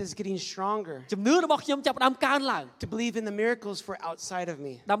faith is getting stronger ជំនឿរបស់ខ្ញុំចាប់ផ្ដើមកើនឡើង to believe in the miracles for outside of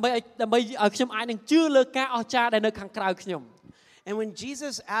me. ដើម្បីឲ្យខ្ញុំអាចនឹងជឿលើការអស្ចារ្យដែលនៅខាងក្រៅខ្ញុំ And when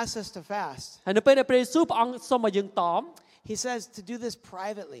Jesus asks us to fast, ហើយនៅពេលដែលព្រះយេស៊ូវព្រះអង្គសូមឲ្យយើងតម He says to do this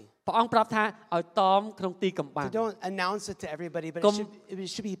privately. ព្រះអង្គប្រាប់ថាឲ្យតមក្នុងទីកំបាំង So don't announce it to everybody, but it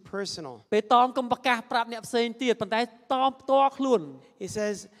should be personal. ពេលតមកុំប្រកាសប្រាប់អ្នកផ្សេងទៀតប៉ុន្តែតមផ្ទាល់ខ្លួន He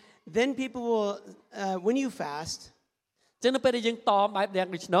says, then people will, when you fast, អញ្ចឹងនៅពេលដែលយើងតមបែបយ៉ាង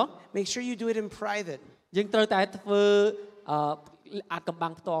ដូច្នោះ make sure you do it in private, យើងត្រូវតែធ្វើអាចកំបាំ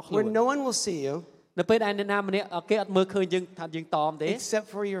ងផ្ទាល់ខ្លួន where no one will see you នៅពេលដែលអ្នកណាម្នាក់គេអត់មើលឃើញយើងថាយើងតមទេ except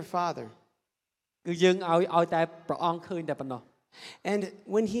for your Father. គឺយើងឲ្យតែព្រះអង្គឃើញតែប៉ុណ្ណោះ And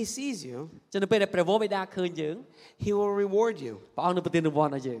when He sees you, ចឹងនៅពេលដែលព្រះវរបិតាឃើញយើង He will reward you. ព្រះអង្គនឹងប្រទានរង្វា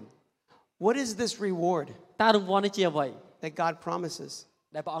ន់ឲ្យយើង What is this reward តើរង្វាន់នេះជាអ្វី that God promises?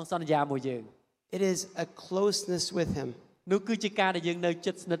 ដែលព្រះអង្គសន្យាមួយយើង It is a closeness with Him. នោះគឺជាការដែលយើងនៅ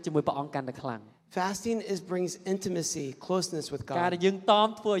ជិតស្និទ្ធជាមួយព្រះអង្គកាន់តែខ្លាំង Fasting brings intimacy, closeness with ការ God. ដែលយើងតម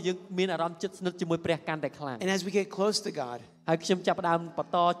ធ្វើឲ្យយើងមានអារម្មណ៍ជិតស្និទ្ធជាមួយព្រះកាន់តែខ្លាំង And as we get close to God, ហើយខ្ញុំចាប់ផ្ដើមប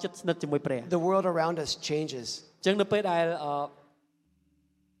ន្តជិតស្និទ្ធជាមួយព្រះ the world around us changes. អញ្ចឹងនៅពេលដែល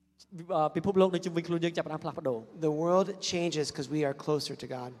ពិភពលោកនៅជុំវិញខ្លួនយើងចាប់ផ្ដើមផ្លាស់ប្ដូរ The world changes because we are closer to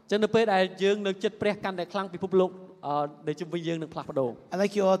God. ចឹងនៅពេលដែលយើងនៅចិត្តព្រះកាន់តែខ្លាំងពិភពលោកនៅជុំវិញយើងនឹងផ្លាស់ប្ដូរ I'd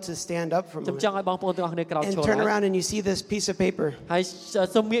like you all to stand up for a ខ្ញុំចង់ moment ឲ្យបងប្អូនទាំងអស់គ្នាក្រោក and ឈរ turn ហើយ around and you see this piece of paper. ហើយ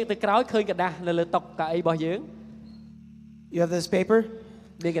សូមងាកទៅក្រោយឃើញกระดาษនៅលើតុកៅអីរបស់យើង You have this paper?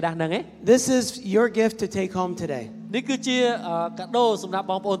 មានកระดาษហ្នឹងឯង This is your gift to take home today. នេះគឺជាកាដូសម្រាប់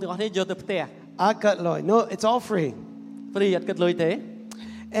បងប្អូនទាំងអស់គ្នាយកទៅផ្ទះ Akatloi. No, it's all free. ហ្វ្រីអត់គិតលុយទេ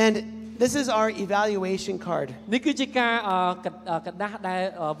And this is our evaluation card. នេះគឺជាការกระดาษដែល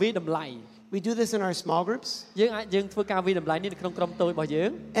វិតម្លៃ We do this in our small groups. យើងធ្វើការវិតម្លៃនេះនៅក្នុងក្រុមតូចរបស់យើង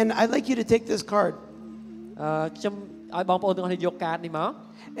And I'd like you to take this card. ខ្ញុំឲ្យបងប្អូនទាំងអស់គ្នាយកកាតនេះមក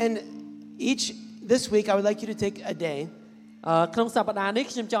And this week, I would like you to take a day ក្នុងសប្តាហ៍នេះ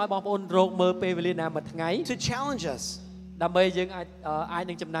ខ្ញុំចង់ឲ្យបងប្អូនរកមើលពេលវេលាណាមួយថ្ងៃ to challenge us. ដើម្បីយើងអាច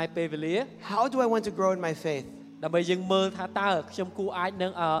នឹងចំណាយពេលវេលា How do I want to grow in my faith? ដើម្បីយើងមើលថាតើខ្ញុំគួរអាចនឹ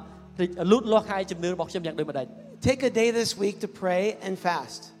ងលូតលាស់ខាងជំនឿរបស់ខ្ញុំយ៉ាងដូចម្ដេច Take a day this week to pray and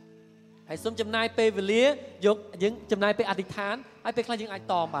fast. ហើយសូមចំណាយពេលវេលាយកយើងចំណាយពេលអធិដ្ឋានហើយពេលខ្លះយើងអាច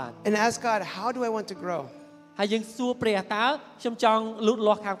តមបាន And ask God, how do I want to grow? ហើយយើងសួរព្រះតើខ្ញុំចង់លូត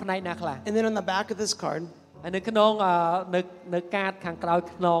លាស់ខាងផ្នែកណាខ្លះ And then on the back of this card, ហើយនៅក្នុងនៅកាតខាងក្រោយ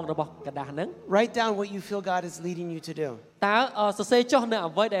ខ្នងរបស់กระดาษហ្នឹង write down what you feel God is leading you to do. តើសរសេរចុះនៅ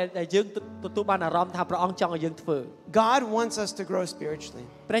អ្វីដែលយើងទទួលបានអារម្មណ៍ថាព្រះអង្គចង់ឲ្យយើងធ្វើ God wants us to grow spiritually.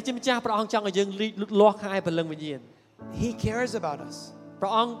 ព្រះជាម្ចាស់ព្រះអង្គចង់ឲ្យយើងលូតលាស់ខាងឯព្រលឹងវិញ្ញាណ He cares about us. ព្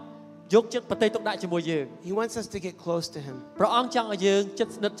រះអង្គយកចិត្តប្រតិទុកដាក់ជាមួយយើង He wants us to get close to Him. ព្រះអង្គចង់ឲ្យយើងជិត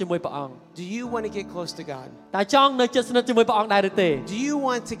ស្និទ្ធជាមួយព្រះអង្គ Do you want to get close to God? តើចង់នៅជិតស្និទ្ធជាមួយព្រះអង្គដែរឬទេ Do you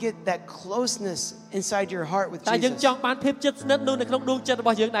want to get that closeness inside your heart with តើយើងច Jesus? ង់បានភាពជិតស្និទ្ធនៅក្នុងដួងចិត្តរប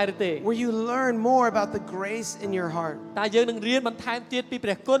ស់យើងដែរឬទេ Where you learn more about the grace in your heart. តើយើងនឹងរៀនបន្ថែមទៀតពីព្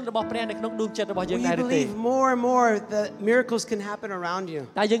រះគុណរបស់ព្រះនៅក្នុងដួងចិត្តរបស់យើង Will ដែរ you ឬទេ believe more and more that miracles can happen around you?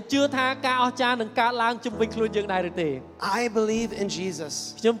 តើយើងជឿថាការអស្ចារ្យនឹងកើតឡើងជុំវិញខ្លួនយើងដែរឬទេ I believe in Jesus.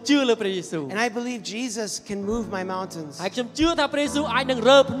 ខ្ញុំជឿលើព្រះយេស៊ូវ And I believe Jesus can move my mountains. ហើយខ្ញុំជឿថាព្រះយេស៊ូវអាចនឹង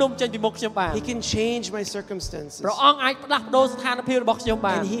រើភ្នំចេញពីមុខខ្ញុំបាន He can change my circumstances. ព្រះអង្គអាចផ្លាស់ប្ដូរស្ថានភាពរបស់ខ្ញុំ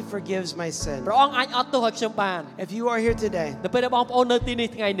បាន And He forgives my sin. ព្រះអង្គអាចអត់ទោសឲ្យខ្ញុំបាន If you are here today នៅពេលដែលបងប្អូននៅទីនេះ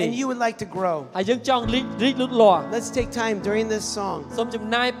ថ្ងៃនេះ and you would like to grow, ហើយយើងចង់រីកលូតលាស់ let's take time during this song. សូមចំ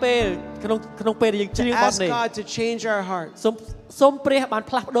ណាយពេលក្នុងពេលដែលយើងច្រៀងបទ Ask នេះ God to change our hearts សូមព្រះបាន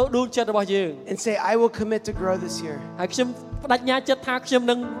ផ្លាស់ប្ដូរដួងចិត្តរបស់យើង and say, I will commit to grow this year. ហើយខ្ញុំបដិញ្ញាចិត្តថាខ្ញុំ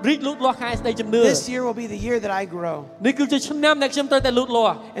នឹងរីកលូតលាស់ខាងស្ដីជំនឿ This year will be the year that I grow. នេះគឺជាឆ្នាំដែលខ្ញុំត្រូវតែលូតលា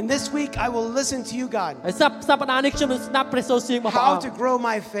ស់ And this week I will listen to you, God, ហើយសប្តាហ៍នេះខ្ញុំនឹងស្ដាប់ព្រះសូរសៀងរបស់ព្រះអ how ង្គ to grow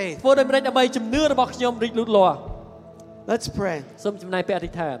my faith. ធ្វើដូចម្តេចដើម្បីជំនឿរបស់ខ្ញុំរីកលូតលាស់ Let's pray. សូមចំណាយពេលអ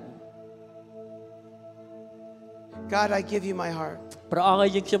ធិដ្ឋាន God, I give you my heart. ព្រះអង្គឲ្យ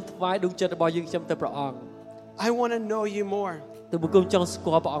យើងខ្ញុំថ្វាយដួងចិត្តរបស់យើងខ្ញុំទៅព្រះអង្គ I want to know you more. ទូបង្គំចង់ស្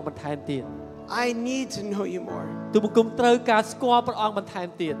គាល់ព្រះអង្គបន្ថែមទៀត I need to know you more. ទូបង្គំត្រូវការស្គាល់ព្រះអង្គបន្ថែម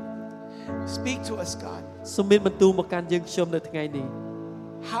ទៀត Speak to us, God. សូមមានបន្ទូលមកកាន់យើងខ្ញុំនៅថ្ងៃនេះ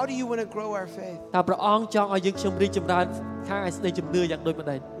How do you want to grow our faith? តើព្រះអង្គចង់ឲ្យយើងខ្ញុំរីកចម្រើនខាងឯស្ដីជំនឿយ៉ាងដូចម្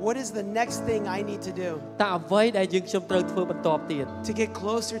តេច What is the next thing I need to do តើអ្វីដែលយើងខ្ញុំត្រូវធ្វើបន្តទៀត to get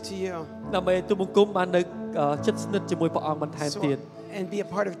closer to you ដើម្បីទូបង្គំបាននៅជិតស្និទ្ធជាមួយព្រះអង្គបន្ថែមទៀត and be a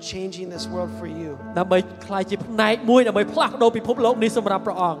part of changing this world for you? ដើម្បីក្លាយជាផ្នែកមួយដើម្បីផ្លាស់ប្ដូរពិភពលោកនេះសម្រាប់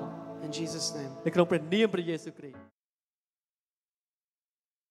ព្រះអង្គ In Jesus' name. នៅក្នុងព្រះនាមព្រះយេស៊ូវគ្រីស្ទ